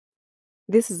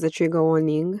This is a trigger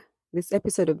warning. This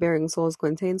episode of Bearing Souls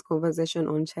contains conversation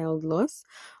on child loss.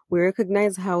 We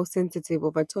recognize how sensitive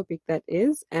of a topic that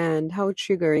is and how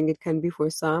triggering it can be for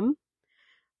some.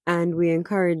 And we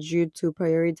encourage you to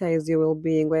prioritize your well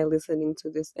being while listening to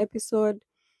this episode.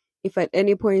 If at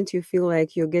any point you feel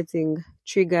like you're getting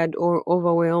triggered or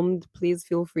overwhelmed, please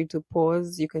feel free to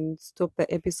pause. You can stop the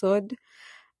episode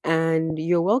and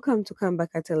you're welcome to come back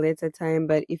at a later time.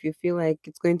 But if you feel like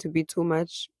it's going to be too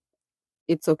much,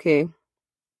 it's okay.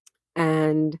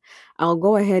 And I'll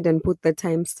go ahead and put the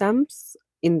timestamps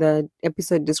in the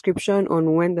episode description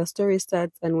on when the story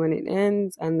starts and when it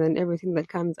ends, and then everything that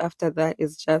comes after that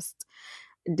is just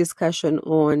discussion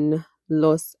on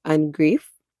loss and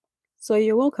grief. So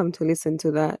you're welcome to listen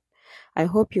to that. I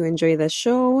hope you enjoy the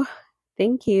show.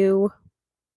 Thank you.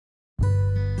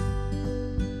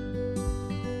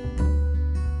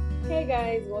 Hey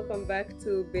guys, welcome back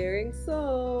to Bearing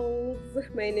Souls.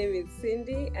 My name is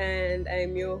Cindy and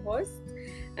I'm your host.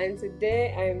 And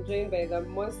today I'm joined by the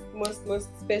most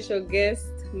special guest,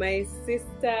 my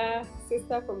sister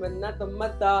from another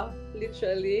mother,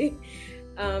 literally.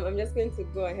 I'm just going to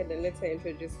go ahead and let her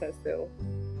introduce herself.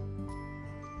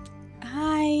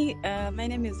 Hi, my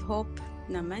name is Hope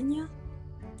Namanya.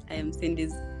 I am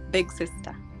Cindy's big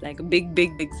sister, like a big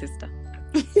sister.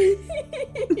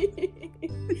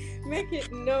 Make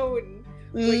it known.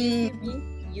 When you see me,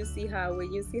 you see her.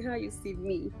 When you see her, you see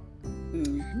me.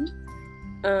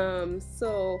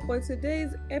 So for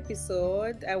today's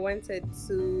episode, I wanted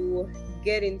to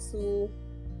get into.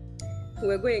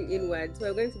 We're going inwards.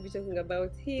 We're going to be talking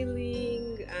about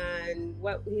healing and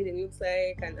what healing looks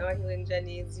like and our healing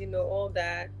journeys, all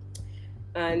that.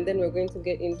 And then we're going to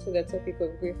get into the topic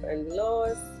of grief and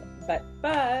loss. But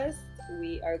first,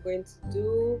 we are going to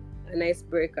do an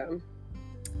icebreaker.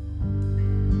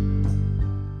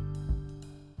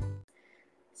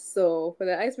 So for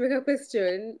the icebreaker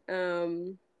question,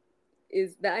 the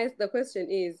question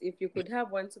is, if you could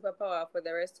have one superpower for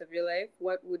the rest of your life,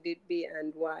 what would it be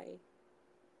and why?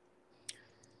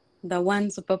 The one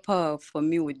superpower for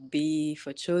me would be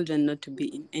for children not to be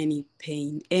in any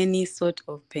pain, any sort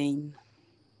of pain.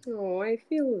 Oh, I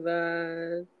feel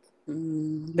that.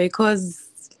 Because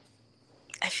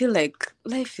I feel like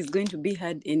life is going to be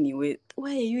hard anyway.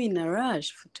 Why are you in a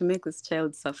rush to make this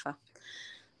child suffer?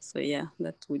 So yeah,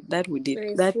 that would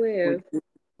Swear. be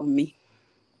for me.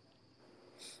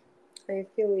 I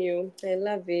feel you. I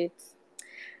love it.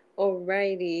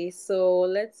 Alrighty, so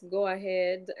let's go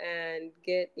ahead and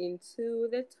get into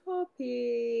the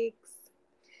topics.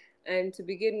 And to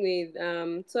begin with,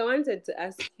 so I wanted to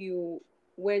ask you,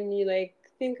 when you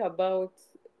think about,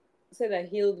 say, the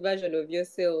healed version of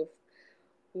yourself,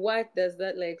 what does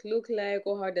that look like,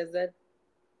 or what does it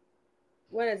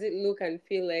look and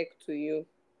feel like to you?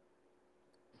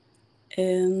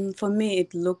 For me,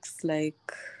 it looks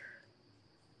like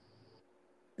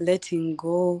letting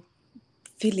go,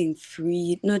 feeling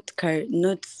free, not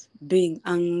being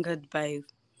angered by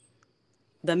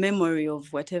the memory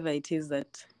of whatever it is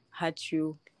that hurt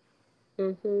you.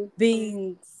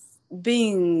 Being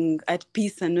at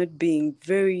peace and not being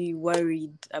very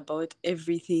worried about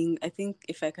everything. I think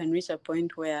if I can reach a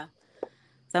point where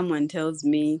someone tells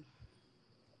me,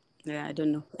 I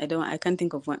don't know, I can't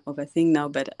think of a thing now,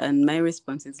 but and my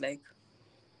response is like,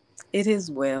 it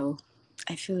is well.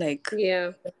 I feel like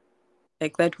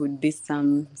that would be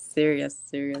some serious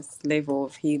level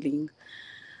of healing.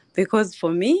 Because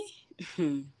for me,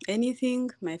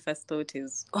 anything, my first thought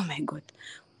is, oh my God,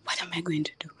 what am I going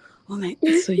to do? Oh my!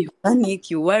 So you panic,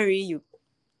 you worry,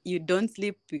 you don't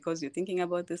sleep because you're thinking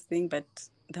about this thing. But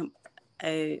the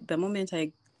moment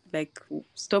I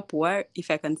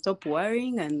if I can stop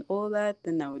worrying and all that,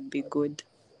 then I would be good.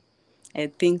 I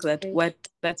think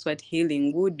that's what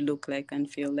healing would look like and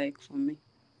feel like for me.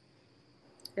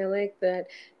 I like that.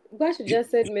 What you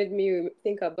just said made me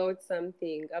think about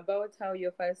something, about how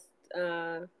your first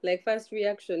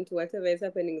reaction to whatever is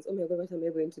happening is, oh my God, what am I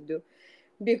going to do?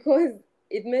 Because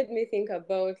it made me think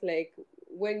about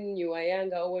when you were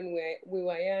younger, or when we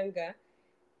were younger,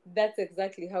 that's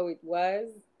exactly how it was.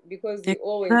 Because we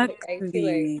always, I feel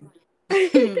like, I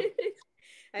feel like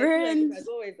it was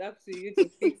always up to you to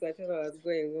fix whatever was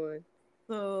going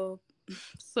on.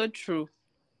 So true.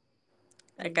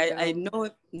 Like I know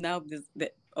now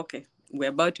okay, we're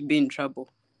about to be in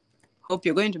trouble. Hope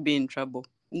you're going to be in trouble.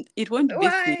 It won't be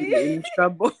in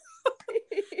trouble.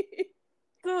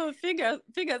 So figure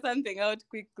something out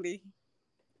quickly.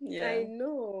 Yeah. I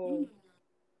know.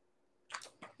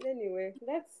 Anyway,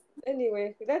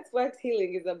 that's what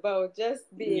healing is about.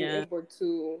 Just being able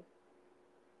to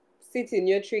sit in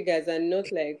your triggers and not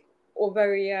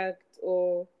overreact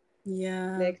or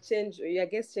Yeah. Like change, I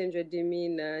guess change your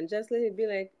demeanor and just let it be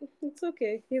like, it's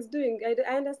okay. He's doing.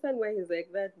 I understand why he's like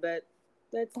that, but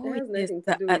that Oh has yes, nothing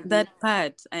to do with you. that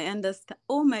part I understand.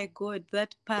 Oh my God,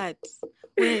 that part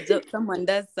where someone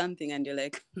does something and you're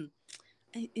like,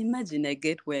 imagine I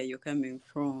get where you're coming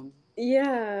from.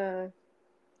 Yeah,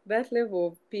 that level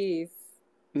of peace.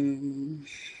 Mm.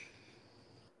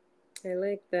 I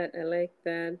like that. I like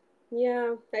that.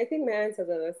 Yeah, I think my answers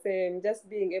are the same. Just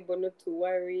being able not to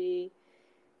worry,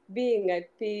 being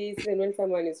at peace, even when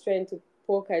someone is trying to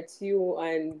poke at you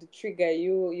and trigger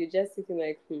you, you just sitting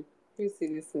like, you see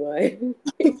this one.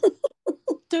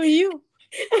 To you.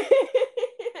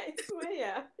 I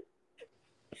swear.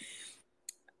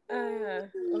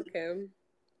 Okay.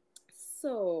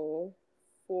 So,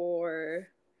 for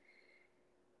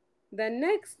the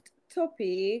next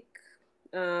topic,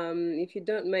 if you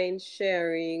don't mind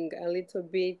sharing a little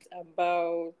bit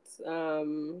about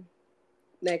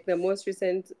like the most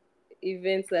recent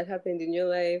events that happened in your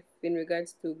life in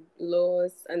regards to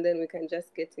loss, and then we can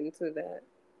just get into that.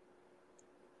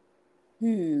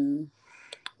 Hmm.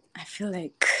 I feel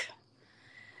like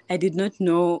I did not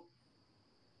know.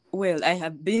 Well, I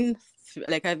have been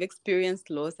like I've experienced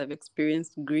loss, I've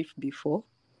experienced grief before,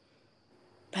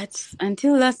 but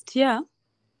until last year,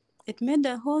 it made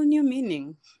a whole new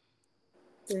meaning,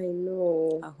 I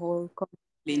know. a whole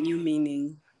completely new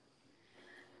meaning.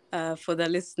 For the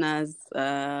listeners,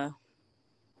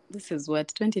 this is what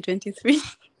 2023.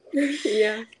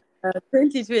 Yeah.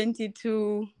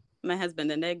 2022, my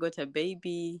husband and I got a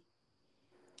baby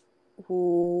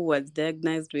who was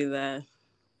diagnosed with a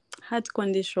heart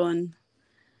condition,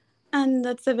 and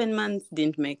at 7 months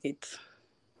didn't make it.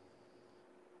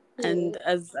 And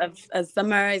Oh, as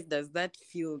summarized as that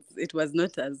feels, it was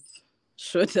not as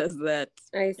short as that.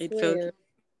 I It felt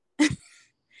swear.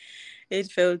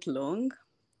 it felt long.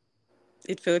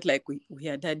 It felt like we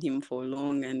had him for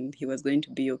long and he was going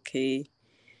to be okay.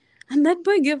 And that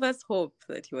boy gave us hope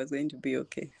that he was going to be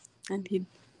okay. And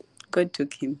God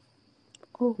took him.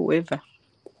 Or whoever.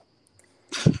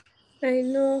 I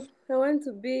know. I want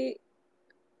to be.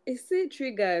 You see,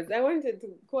 triggers. I wanted to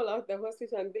call out the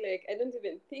hospital and be like, I don't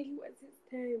even think it was his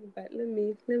time, but let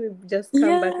me just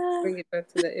come back and Yeah. bring it back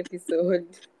to the episode.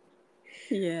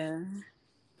 Yeah.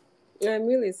 I'm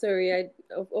really sorry.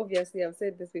 Obviously I've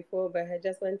said this before, but I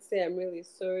just want to say I'm really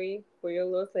sorry for your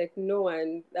loss. Like no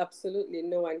one, absolutely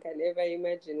no one can ever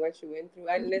imagine what you went through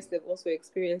unless they've also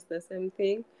experienced the same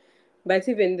thing. But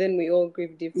even then, we all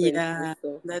grieve differently. Yeah.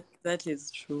 So That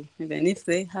is true. Even if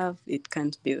they have, it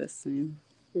can't be the same.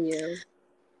 yeah.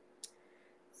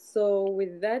 So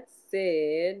with that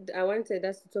said, I wanted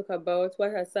us to talk about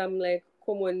what are some like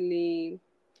commonly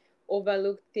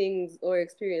overlooked things or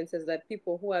experiences that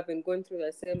people who haven't gone through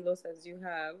the same loss as you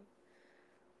have,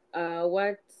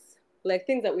 what like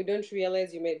things that we don't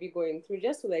realize you might be going through,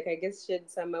 just to like I guess shed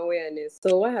some awareness.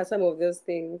 So what are some of those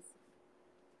things?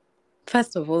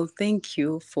 First of all, thank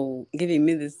you for giving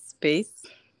me this space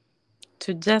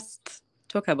to just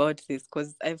talk about this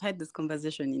because I've had this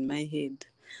conversation in my head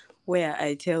where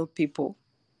I tell people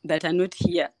that are not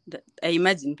here, that I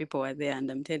imagine people are there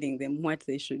and I'm telling them what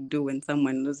they should do when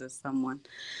someone loses someone.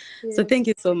 So Yeah, thank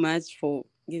you so much for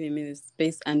giving me this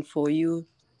space and for you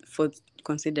for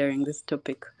considering this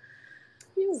topic.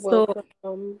 you're So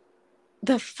welcome.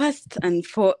 the first and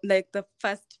for like the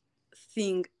first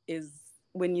thing is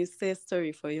when you say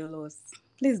sorry for your loss,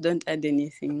 please don't add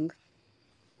anything.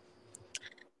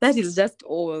 That is just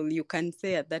all you can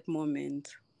say at that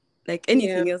moment. Like Yeah,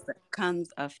 anything else that comes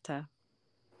after.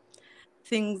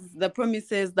 Things, the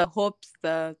promises, the hopes,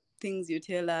 the things you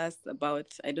tell us about,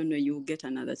 I don't know, you get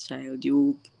another child.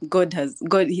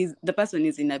 He's the person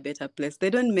is in a better place. They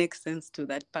don't make sense to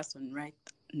that person right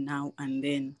now and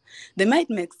then. They might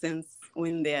make sense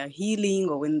when they are healing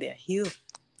or when they're healed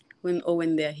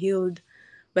when they're healed.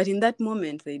 But in that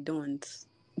moment they don't.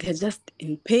 They're just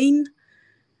in pain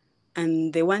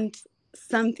and they want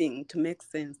something to make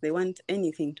sense. They want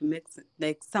anything to make sense,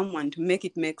 like someone to make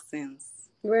it make sense.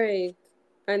 right.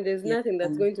 And there's Yeah. nothing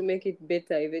that's going to make it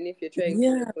better, even if you're trying to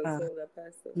like Yeah. console the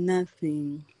person.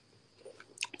 Nothing.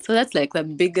 So that's like the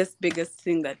biggest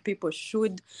thing that people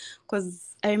should,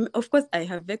 because of course I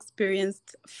have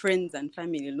experienced friends and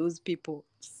family lose people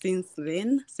since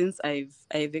then, since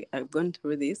I've gone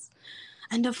through this,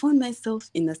 and I found myself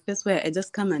in a space where I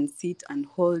just come and sit and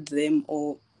hold them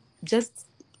or just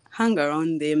hang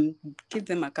around them, give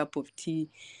them a cup of tea,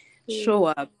 show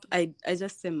Mm. up. I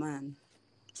just say, man,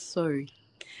 sorry,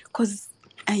 because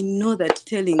I know that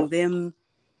telling them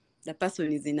the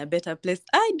person is in a better place,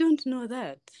 I don't know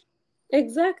that.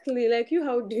 Exactly. Like you,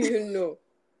 how do you know?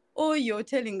 or you're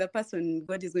telling the person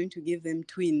God is going to give them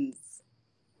twins.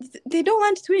 They don't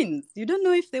want twins. You don't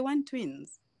know if they want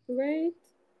twins. Right?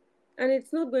 And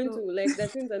it's not going to, So, like, the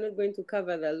twins are not going to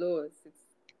cover the loss.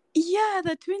 yeah,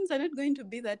 the twins are not going to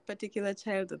be that particular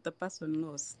child that the person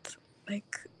lost.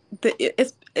 Like,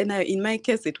 in my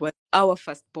case, it was our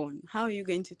firstborn. How are you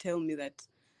going to tell me that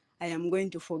I am going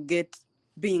to forget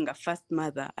being a first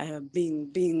mother? I have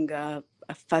being a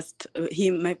first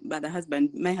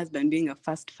my husband being a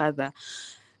first father.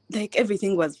 Like,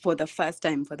 everything was for the first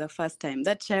time. For the first time,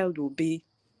 that child will be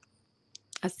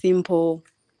a simple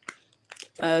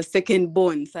second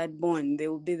born, third born. They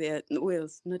will be there. Well,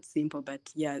 not simple, but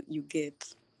yeah, you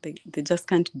get. They just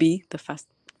can't be the first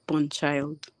born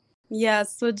child. Yeah,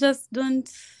 so just don't.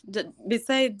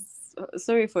 Besides,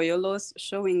 sorry for your loss,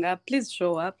 showing up. Please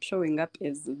show up. Showing up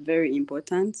is very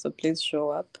important. So please show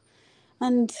up,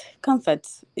 and comfort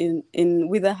in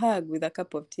with a hug, with a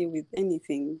cup of tea, with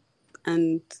anything,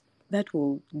 and that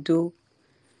will do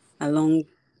a long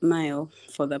mile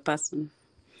for the person.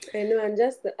 I know, and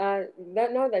just that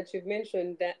now that you've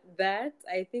mentioned that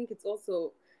I think it's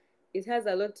also, it has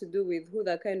a lot to do with who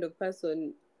the kind of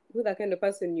person you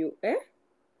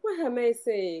what am I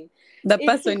saying? The It's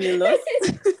person you lost.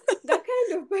 the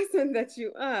kind of person that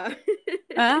you are.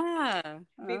 Ah,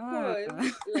 Because,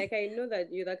 ah. like, I know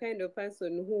that you're the kind of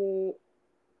person who,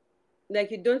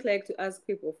 like, you don't like to ask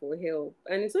people for help,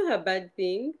 and it's not a bad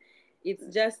thing.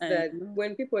 It's just I that know.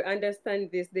 when people understand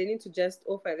this, they need to just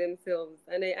offer themselves,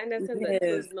 and I understand that Yes,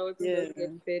 closed mouths yeah. don't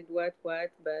get fed, what,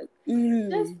 but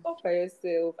just Mm. offer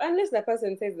yourself. Unless the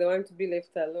person says they want to be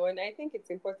left alone, I think it's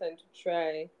important to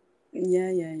try.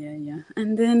 Yeah.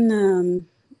 And then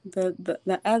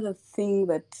the other thing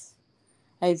that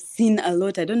I've seen a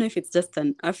lot, I don't know if it's just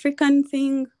an African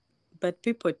thing, but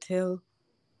people tell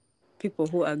people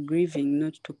who are grieving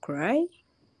not to cry.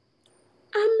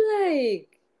 I'm like,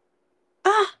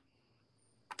 Ah,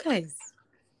 guys,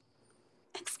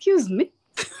 excuse me.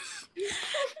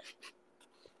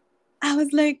 I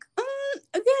was like,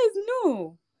 guys,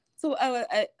 no. So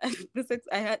I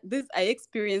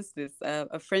experienced this.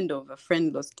 A friend of a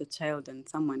friend lost a child, and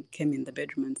someone came in the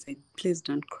bedroom and said, "Please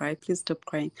don't cry. Please stop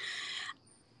crying."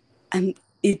 And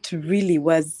it really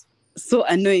was so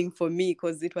annoying for me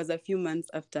because it was a few months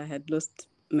after I had lost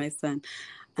my son,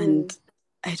 mm, and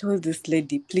I told this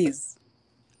lady, "Please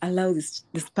allow this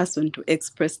person to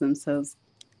express themselves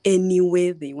any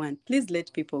way they want. Please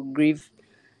let people grieve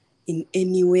in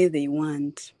any way they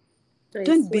want. I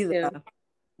Don't be swear.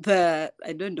 the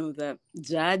I don't know, the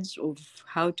judge of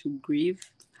how to grieve,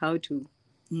 how to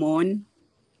mourn.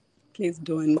 Please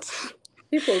don't."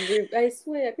 People grieve. I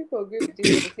swear, people grieve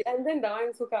differently. And then the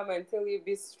ones who come and tell you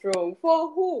be strong. For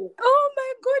who? Oh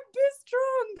my God, be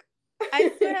strong.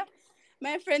 I swear,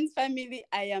 my friend's family,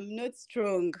 I am not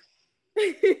strong.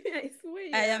 I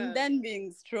I am swear. done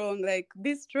being strong. Like,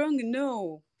 be strong,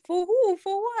 no. For who?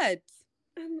 For what?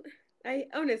 Um, I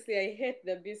honestly, I hate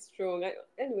the be strong.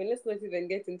 Anyway, let's not even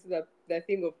get into the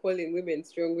thing of calling women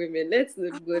strong women. Let's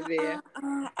not go there.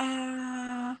 Ah,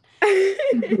 ah, ah.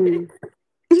 Mhm.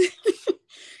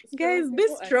 Strong Guys, be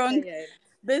people are strong. tired.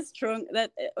 Be strong.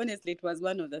 That honestly, it was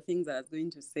one of the things I was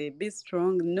going to say. Be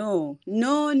strong. No,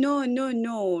 no, no, no,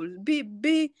 no.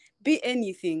 Be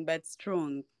anything but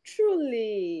strong.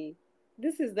 Truly,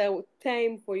 this is the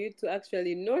time for you to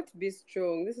actually not be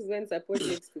strong. This is when support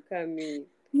needs to come in.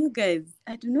 You guys,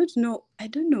 I do not know. I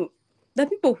don't know. The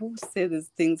people who say these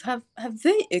things, have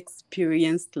they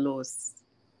experienced loss?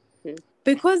 Hmm.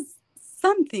 Because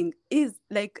something is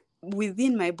like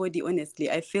within my body. Honestly,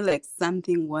 I feel like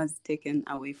something was taken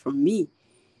away from me.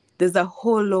 There's a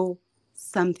hollow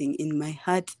something in my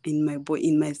heart, in my body,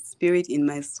 in my spirit, in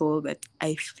my soul that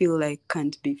I feel like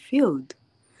can't be filled.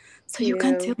 So you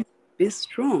can't Yeah, tell me to be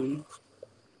strong.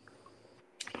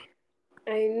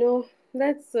 I know.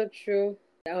 That's so true.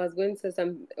 I was going to say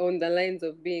some on the lines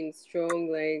of being strong.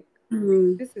 Like,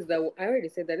 Mm. this is the, I already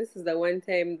said that this is the one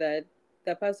time that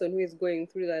the person who is going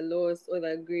through the loss or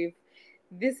the grief,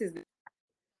 this is the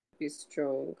be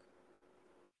strong.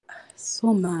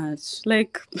 So much.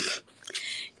 Like,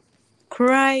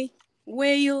 cry,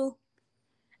 wail.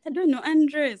 I don't know,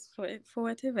 Andres, for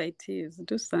whatever it is.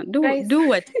 I Do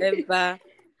whatever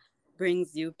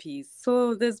brings you peace.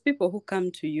 So there's people who come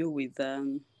to you with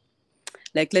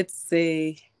like, let's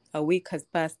say a week has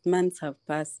passed, months have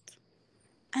passed,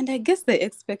 and I guess they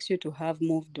expect you to have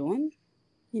moved on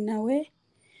in a way.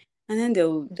 And then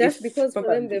they'll, just if because for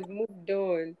them probably, they've moved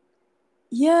on.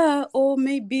 yeah, or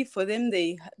maybe for them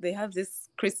they have this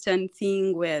Christian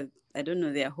thing where, I don't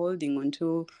know, they're holding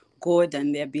onto God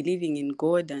and they're believing in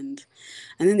God, and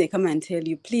then they come and tell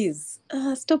you, please,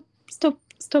 stop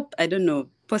I don't know,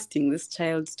 posting this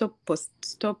child. Stop,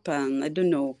 I don't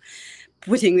know,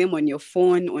 putting them on your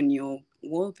phone, on your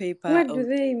wallpaper. What do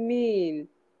they mean?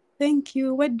 Thank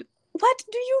you. What do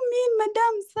you mean,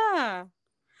 Madam Sir?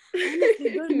 I honestly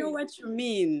don't know what you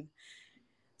mean.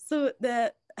 So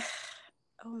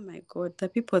oh my God, the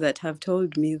people that have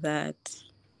told me that,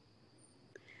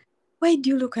 why do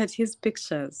you look at his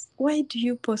pictures? Why do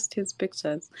you post his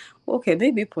pictures? Okay,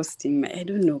 maybe posting I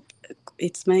don't know.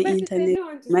 It's my But if they internet, don't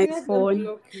want to my see, let them phone.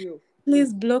 block you.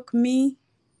 Please block me.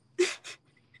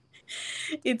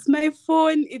 It's my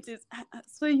phone. It is.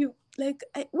 So you, like,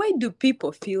 why do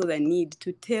people feel the need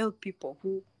to tell people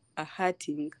who are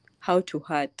hurting how to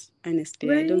hurt?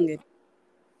 Honestly, I don't Right? get.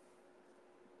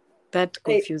 That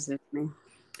confuses me.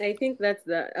 I think that's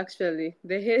actually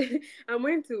the head. I'm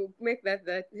going to make that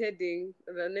heading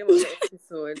the name of the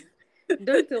episode.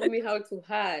 Don't tell me how to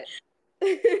hurt.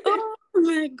 Oh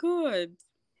my God.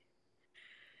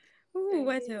 Oh, I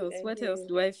what hear you. else? I What hear else you.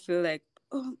 do I feel like?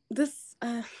 Oh, this,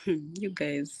 you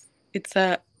guys, it's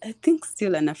I think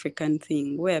still an African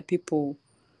thing where people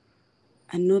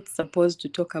are not supposed to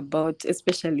talk about,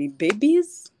 especially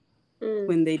babies, Mm.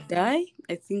 when they die.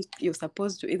 I think you're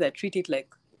supposed to either treat it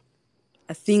like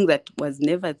a thing that was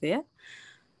never there.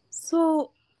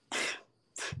 So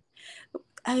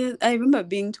I remember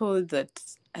being told that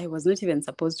I was not even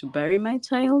supposed to bury my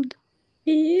child.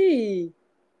 Hey.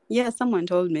 Yeah, someone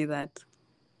told me that.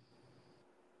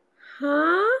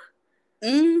 Huh?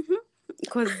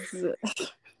 Because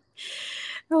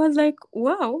I was like,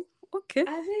 wow, okay.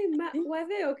 Are they were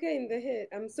they okay in the head?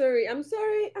 I'm sorry. I'm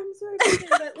sorry. I'm sorry for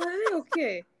saying that. Were they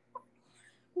okay?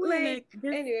 Well, I Like,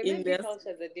 guess anyway, in maybe their,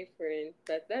 cultures are different,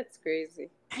 but that's crazy.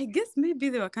 I guess maybe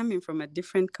they were coming from a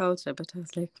different culture, but I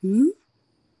was like, I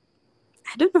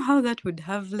don't know how that would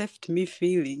have left me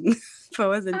feeling if I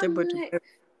wasn't I'm able to like,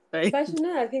 bury but my you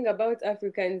know, I think about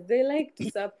Africans, they like to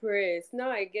suppress.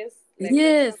 Now, I guess, like the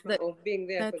Yes, trauma of being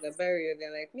there that for the burial,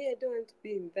 they're like, me, I don't want to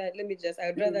be in that.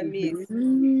 I'd rather miss.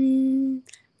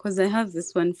 because I have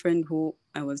this one friend who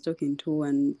I was talking to,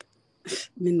 and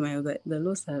meanwhile, the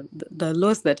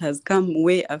loss that has come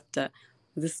way after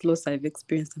this loss I've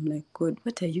experienced. I'm like, God,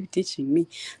 what are you teaching me?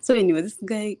 So anyway, this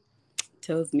guy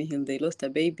tells me they lost a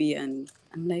baby, and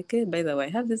I'm like, hey, by the way, I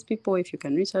have these people, if you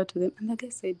can reach out to them. And the guy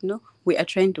said, no, we are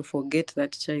trying to forget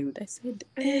that child. I said,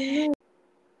 I know.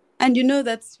 and you know,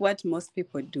 that's what most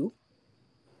people do.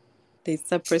 They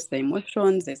suppress the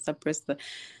emotions, they suppress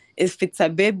if it's a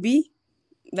baby,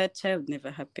 that child never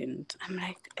happened. I'm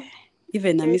like,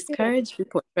 even a I feel like miscarriage,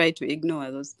 people try to ignore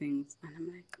those things. And I'm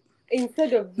like,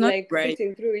 instead of not like right.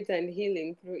 sitting through it and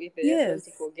healing through it, they just want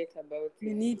to Yes, forget about you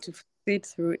it. need to sit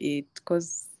through it,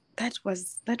 because that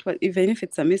was, even if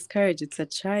it's a miscarriage, it's a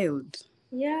child. It's a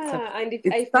Yeah, and it's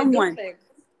if they don't someone. like,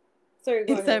 sorry,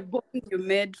 go It's a ahead. bond you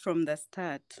made from the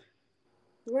start.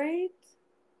 Right?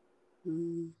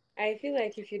 Mm. I feel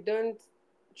like if you don't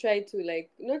try to like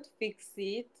not fix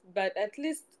it, but at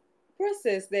least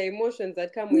process the emotions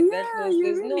that come with that Yeah, loss,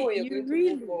 there's no way you're going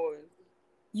to move on.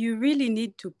 you really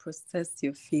need to process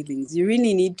your feelings. You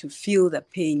really need to feel the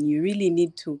pain. You really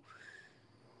need to,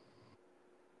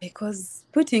 because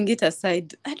putting it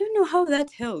aside, I don't know how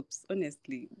that helps,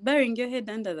 honestly. Burying your head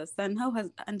under the sand, how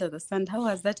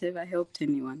has that ever helped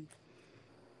anyone?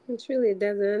 It really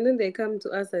doesn't. And then they come to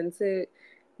us and say,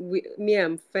 "Me,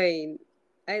 I'm fine."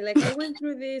 I went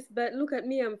through this, but look at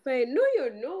me, I'm fine. No,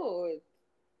 you're not.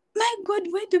 My God,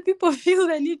 why do people feel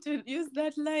the need to use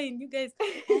that line? You guys,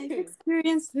 I've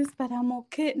experienced this, but I'm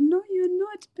okay. No, you're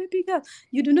not, baby girl.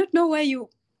 You do not know why you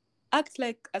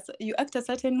you act a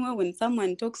certain way when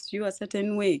someone talks to you a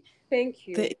certain way. Thank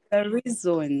There you. is a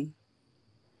reason.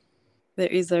 There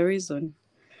is a reason.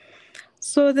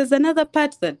 So there's another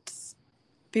part that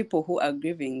people who are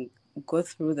grieving go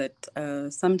through,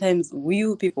 that sometimes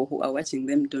we people who are watching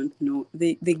them don't know.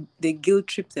 They guilt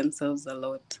trip themselves a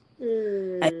lot.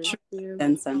 I should Yeah. have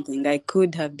done something. I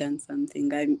could have done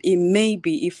something. It may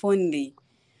be, if only.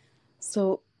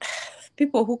 So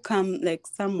people who come, like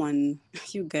someone,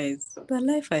 you guys, the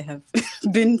life I have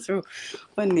been through,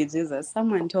 only Jesus.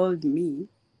 Someone told me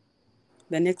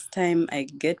the next time I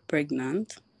get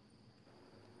pregnant,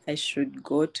 I should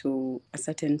go to a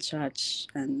certain church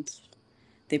and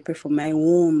they pray for my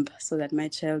womb so that my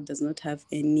child does not have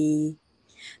any.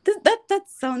 That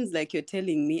sounds like you're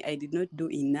telling me I did not do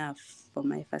enough for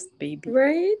my first baby.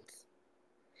 Right?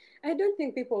 I don't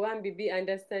think people want to be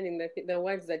understanding the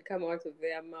words that come out of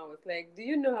their mouth. Like, do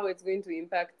you know how it's going to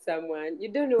impact someone? You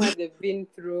don't know what they've been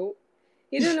through.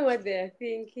 You don't know what they're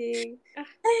thinking. Ah,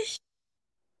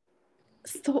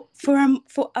 So for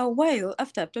a while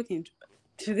after talking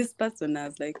to this person, I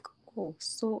was like, oh,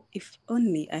 so if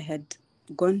only I had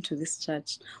gone to this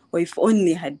church, or if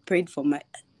only I had prayed for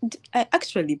I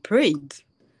actually prayed.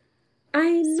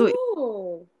 I So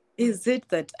know. is it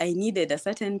that I needed a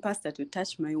certain pastor to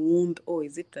touch my womb, or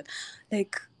is it that,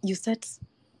 like, you start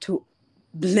to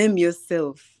blame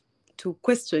yourself, to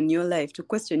question your life, to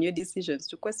question your decisions,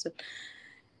 to question,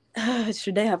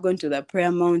 should I have gone to the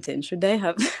prayer mountain? Should I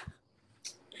have?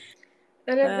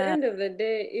 And at the end of the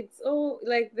day, it's all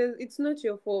like it's not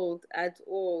your fault at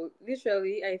all.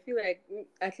 Literally, I feel like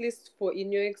at least for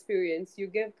in your experience, you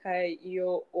gave Kai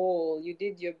your all. You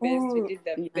did your best. You Oh, did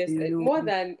the yeah, I best, know. more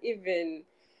than even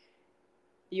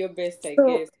your best, I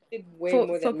So guess. You did way for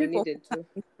more than you people needed who to.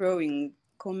 are throwing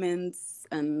comments,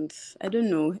 and I don't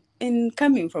know, and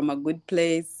coming from a good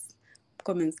place,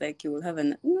 comments like you will have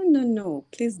an no,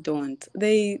 please don't.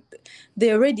 They're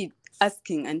already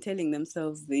asking and telling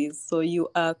themselves this, so you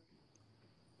are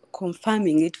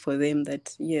confirming it for them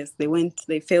that yes,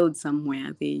 they failed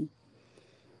somewhere. They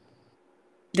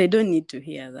don't need to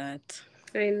hear that.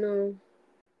 I know.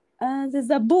 There's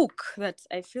a book that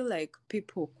I feel like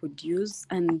people could use,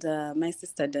 and my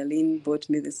sister Darlene bought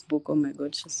me this book. Oh my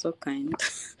God, she's so kind.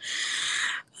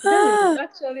 Darling,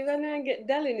 actually, when I get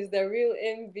Darling is the real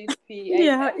MVP.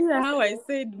 Yeah, I yeah. first How of I all,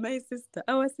 said, my sister,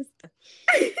 our sister.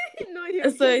 no, you're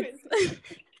So it's good.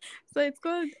 so it's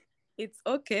called "It's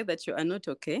Okay That You Are Not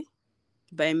Okay"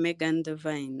 by Megan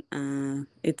Devine.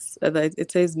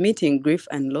 It says meeting grief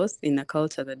and loss in a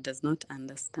culture that does not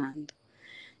understand.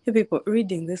 You people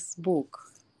reading this book,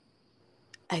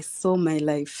 I saw my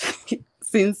life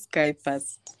since Sky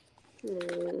passed.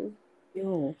 Mm.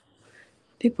 Yo,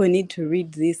 people need to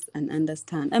read this and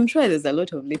understand. I'm sure there's a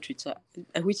lot of literature,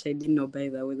 which I didn't know, by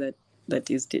the way,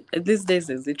 these days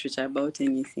there's literature about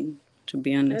anything, to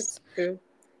be honest. That's true.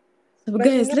 So But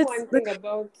you guys, know let's one thing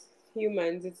about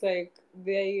humans, it's like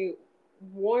they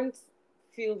won't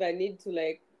feel the need to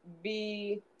like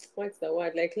be what's the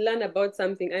word? Like learn about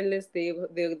something unless they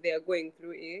are going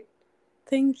through it.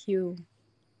 thank you.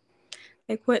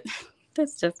 Like what?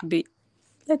 Let's just be.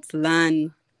 Let's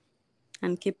learn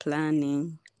and keep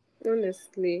learning.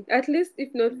 Honestly. At least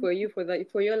if not for you,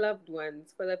 for your loved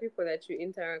ones, for the people that you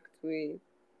interact with.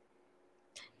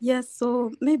 Yeah.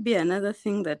 So maybe another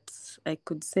thing that I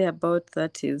could say about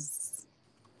that is,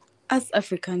 as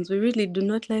Africans, we really do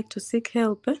not like to seek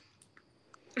help.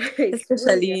 I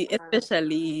swear, yeah.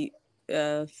 Especially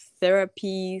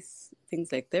therapies,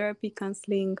 things like therapy,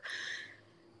 counseling.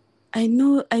 I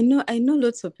know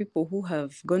lots of people who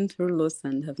have gone through loss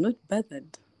and have not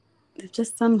bothered. They've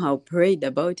just somehow prayed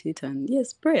about it, and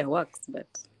yes, prayer works, but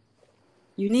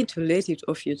you need to let it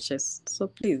off your chest. So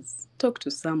please talk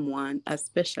to someone, a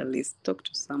specialist, talk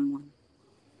to someone.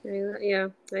 Yeah,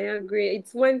 I agree.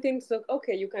 It's one thing to talk,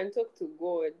 okay, you can talk to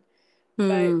God,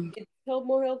 but Hmm. it's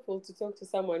more helpful to talk to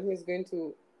someone who is going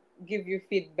to give you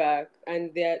feedback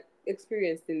and they're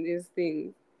experienced in these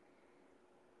things.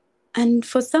 And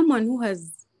for someone who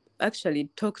has actually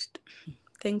talked,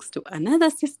 thanks to another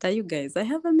sister, you guys, I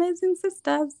have amazing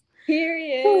sisters who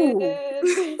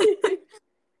Period.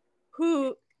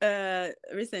 who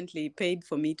recently paid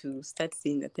for me to start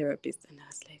seeing a therapist, and I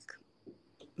was like,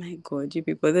 my God, you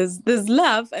people, there's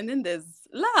love, and then there's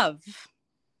love.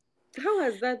 How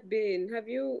has that been? Have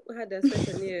you had a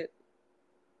session yet?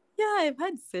 Yeah, I've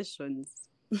had sessions.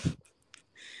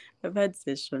 I've had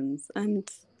sessions, and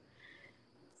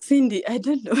Cindy, I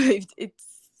don't know if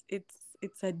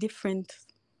it's a different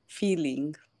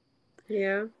feeling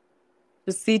Yeah.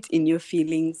 to sit in your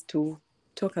feelings, to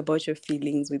talk about your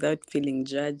feelings without feeling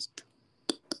judged.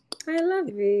 I love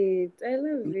it. I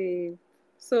love it.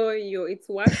 So it's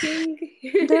working.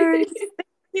 There is,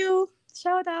 thank you.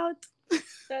 Shout out.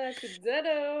 Shout out to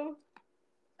Dodo.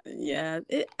 Yeah,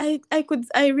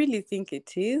 I really think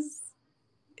it is.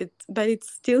 But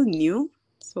it's still new.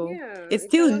 So Yeah, it's it's a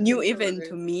still work new in even to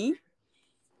progress. me,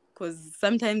 because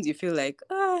sometimes you feel like,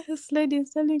 this lady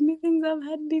is telling me things I've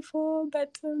had before,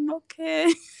 but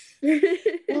okay,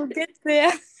 we'll get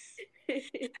there.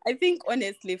 I think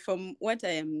honestly, from what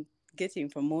I am getting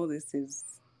from all this is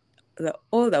that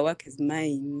all the work is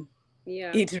mine.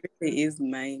 Yeah. It really is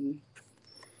mine.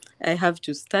 I have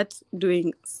to start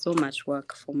doing so much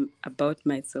work about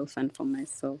myself and for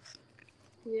myself.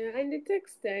 Yeah, and it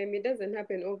takes time. It doesn't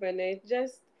happen overnight.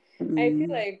 Just I feel Mm.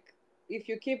 like if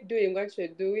you keep doing what you're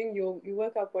doing, you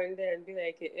wake up one day and be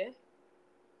like,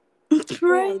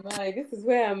 where am Right. I? This is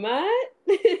where I'm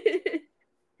at.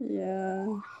 Yeah.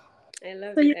 I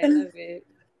love So it. you I can. love it.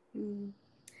 Mm.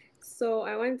 So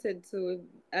I wanted to,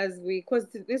 because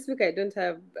this week I don't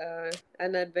have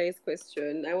an advice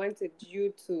question. I wanted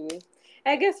you to,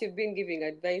 I guess you've been giving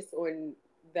advice on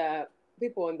the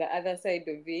people on the other side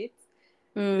of it.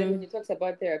 Then when Mm. you talked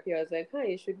about therapy, I was like,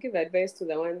 you should give advice to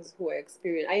the ones who are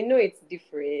experienced. I know it's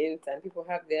different and people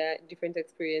have their different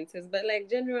experiences, but like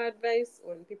general advice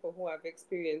on people who have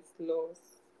experienced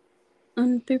loss.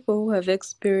 And people who have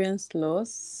experienced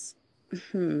loss,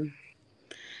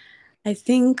 I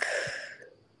think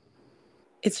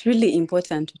it's really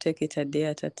important to take it a day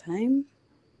at a time.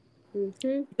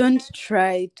 Mm-hmm. Don't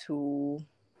try to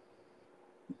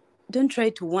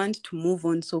want to move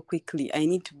on so quickly. I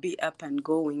need to be up and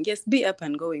going. Yes, be up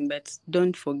and going, but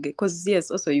don't forget, because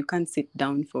yes, also you can't sit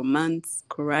down for months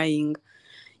crying.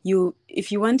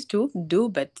 If you want to do,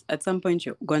 but at some point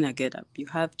you're gonna get up. You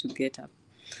have to get up.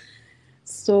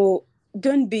 So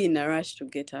don't be in a rush to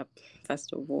get up.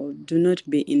 First of all, do not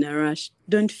be in a rush.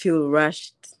 Don't feel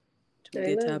rushed to I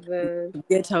get love up, that. to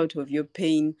get out of your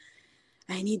pain.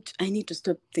 I need to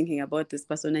stop thinking about this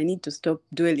person. I need to stop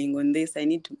dwelling on this. I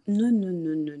need to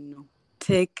no.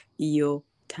 Take your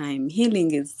time.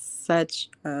 Healing is such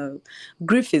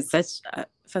grief is such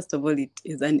first of all, it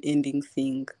is an ending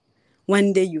thing.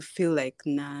 One day you feel like,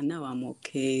 nah, now I'm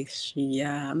okay.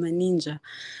 Yeah, I'm a ninja.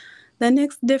 The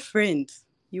next day, friend,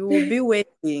 you will be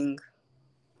waiting.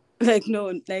 Like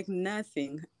no, like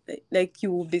nothing. Like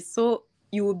you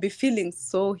will be feeling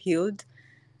so healed,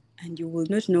 and you will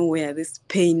not know where this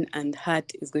pain and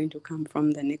hurt is going to come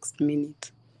from the next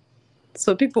minute.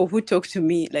 So people who talk to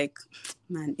me, like,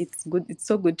 man, it's good. It's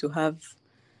so good to have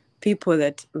people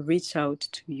that reach out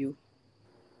to you.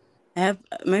 I have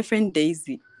my friend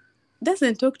Daisy.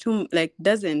 Doesn't talk to, like,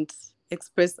 doesn't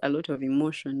express a lot of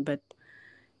emotion, but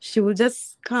she will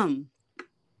just come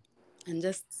and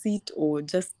just sit or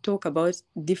just talk about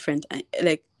different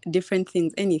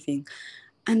things, anything.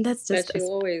 And that's But just a she'll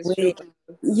always show way. up.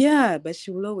 Yeah, but she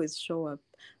will always show up.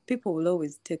 People will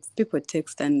always text. People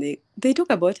text and they talk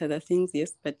about other things,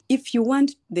 yes. But if you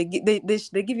want, they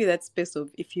give you that space of,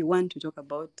 if you want to talk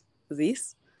about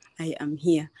this, I am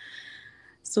here.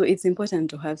 So it's important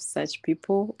to have such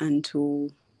people and to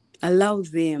allow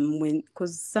them, when,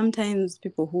 because sometimes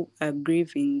people who are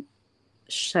grieving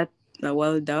shut the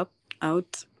world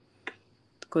out,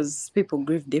 because people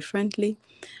grieve differently.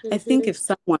 I think Mm-hmm. if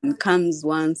someone comes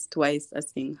once, twice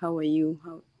asking, how are you?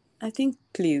 I think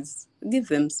please give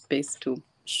them space to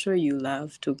show you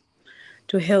love, to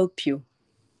help you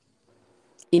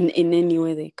in any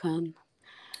way they can.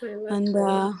 I love And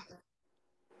that.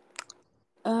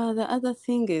 the other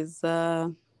thing is,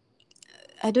 I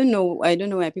don't know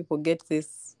where people get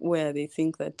this, where they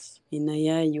think that in a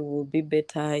year you will be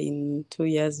better, in 2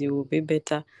 years you will be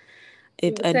better. I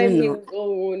Time don't know. heals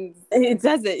all wounds. It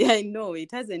hasn't. I know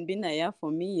it hasn't been a year for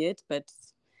me yet, but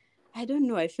I don't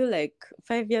know. I feel like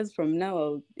 5 years from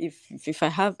now, if I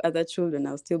have other children,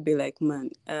 I'll still be like,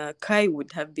 man, Kai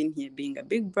would have been here being a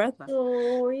big brother.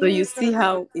 Oh, So you yeah. see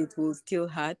how it will still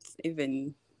hurt,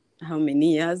 even how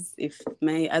many years, if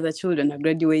my other children are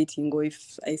graduating, or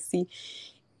if I see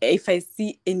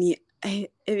any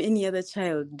other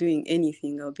child doing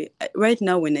anything, I'll be right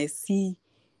now when I see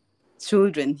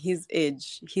children his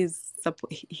age,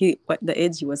 what the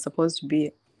age he was supposed to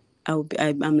be,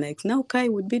 I'm like, now Kai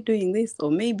would be doing this, or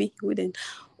maybe he wouldn't,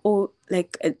 or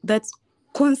like that's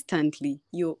constantly,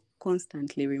 you're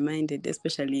constantly reminded,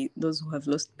 especially those who have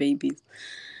lost babies.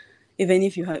 Even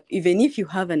if you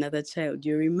have another child,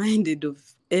 you're reminded of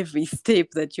every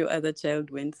step that your other child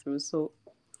went through. So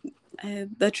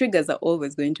the triggers are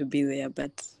always going to be there,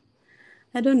 but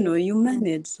I don't know, you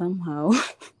manage somehow.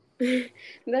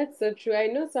 That's so true. I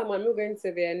know someone, I'm not going to say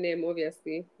their name,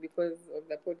 obviously, because of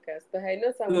the podcast, but I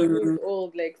know someone who is Mm,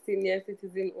 old, like senior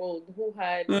citizen old,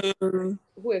 mm,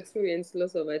 who experienced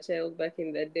loss of a child back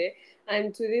in the day.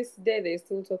 And to this day, they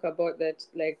still talk about that.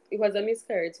 Like, it was a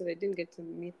miscarriage, so they didn't get to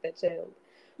meet the child.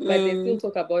 But they still mm.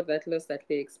 talk about that loss that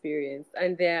they experienced.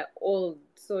 And they're old.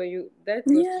 So that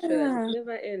goes to show that it Yeah,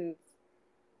 never ends.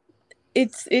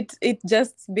 it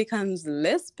just becomes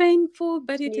less painful,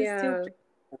 but it is still Yeah,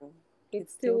 painful. it's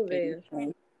It's still still there.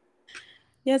 painful.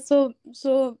 Yeah. So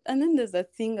and then there's a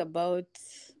thing about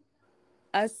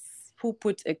us who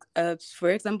for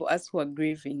example, us who are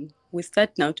grieving. We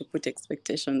start now to put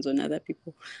expectations on other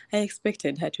people. I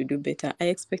expected her to do better. I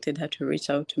expected her to reach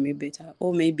out to me better,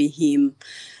 or maybe him.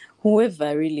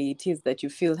 Whoever really it is that you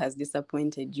feel has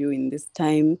disappointed you in this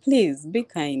time, please be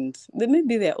kind.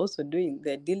 Maybe they're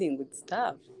dealing with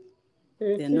stuff.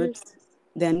 They're Mm-hmm. not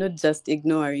they're not just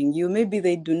ignoring you. Maybe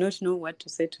they do not know what to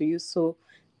say to you, so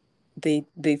they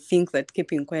think that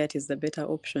keeping quiet is the better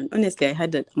option. Honestly, I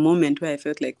had a moment where I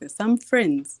felt like there's some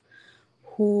friends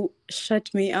who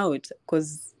shut me out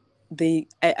because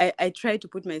I tried to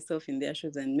put myself in their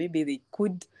shoes, and maybe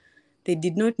they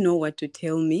did not know what to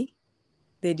tell me.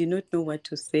 they did not know what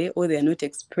to say, or they're not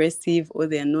expressive, or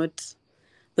they're not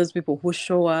those people who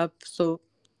show up. So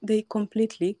they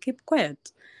completely keep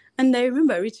quiet. And I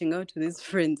remember reaching out to these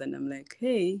friends and I'm like,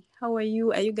 hey, how are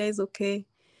you? Are you guys okay?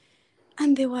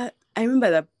 And I remember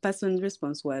the person's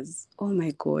response was, oh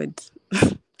my God,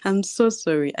 I'm so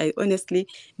sorry. I honestly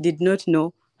did not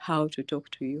know how to talk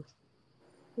to you.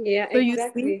 Yeah, So you see,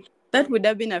 exactly. that would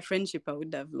have been a friendship I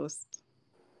would have lost.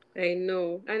 I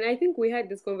know. And I think we had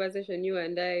this conversation, you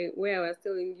and I, where I was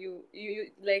telling you, you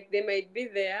like they might be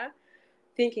there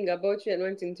thinking about you and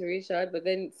wanting to reach out, but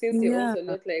then since you're Yeah. also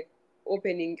not like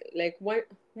opening, like one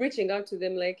reaching out to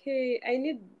them, like, hey, I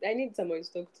need someone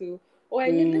to talk to, or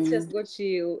I need let's Mm, just go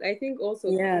chill. I think also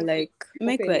yeah, like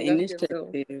make the opening up yourself.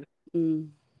 initiative. Mm.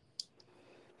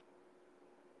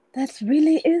 That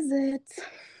really is it.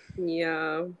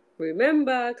 Yeah.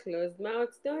 Remember, closed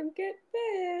mouths don't get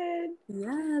fed.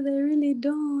 Yeah, they really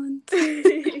don't.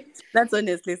 That's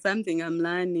honestly something I'm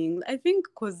learning. I think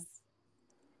because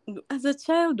as a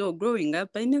child or growing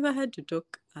up, I never had to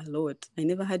talk a lot. I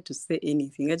never had to say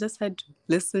anything. I just had to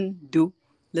listen, do,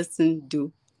 listen,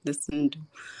 do, listen, do.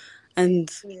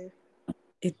 And Yeah.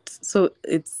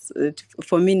 it's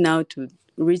for me now to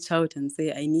reach out and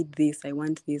say, I need this, I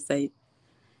want this,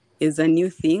 is a new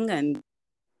thing. And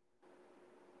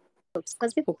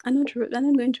because people are not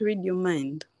going to read your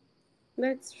mind.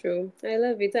 That's true. I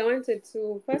love it. I wanted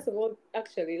to, first of all,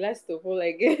 actually, last of all,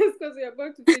 I guess, because we're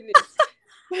about to finish.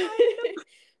 I know.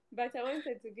 But I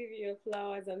wanted to give you your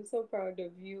flowers. I'm so proud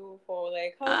of you for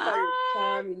like how far you've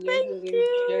Ah, come in your thank healing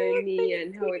you. journey Thank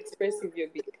and how you. expressive you're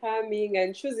becoming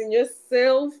and choosing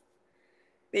yourself.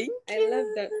 Thank I love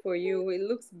that you. for you. It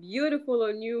looks beautiful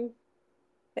on you.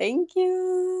 Thank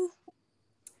you.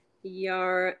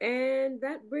 Yeah, and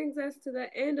that brings us to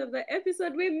the end of the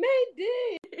episode. We made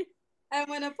it. I'm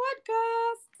on a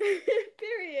podcast.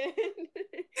 Period.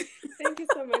 Thank you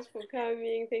so much for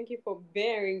coming. Thank you for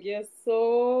bearing your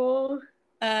soul.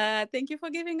 Thank you for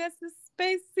giving us this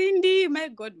space, Cindy. My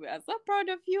God, we are so proud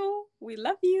of you. We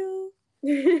love you.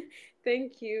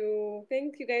 Thank you.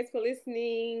 Thank you guys for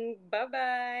listening. Bye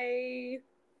bye.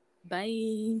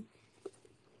 Bye.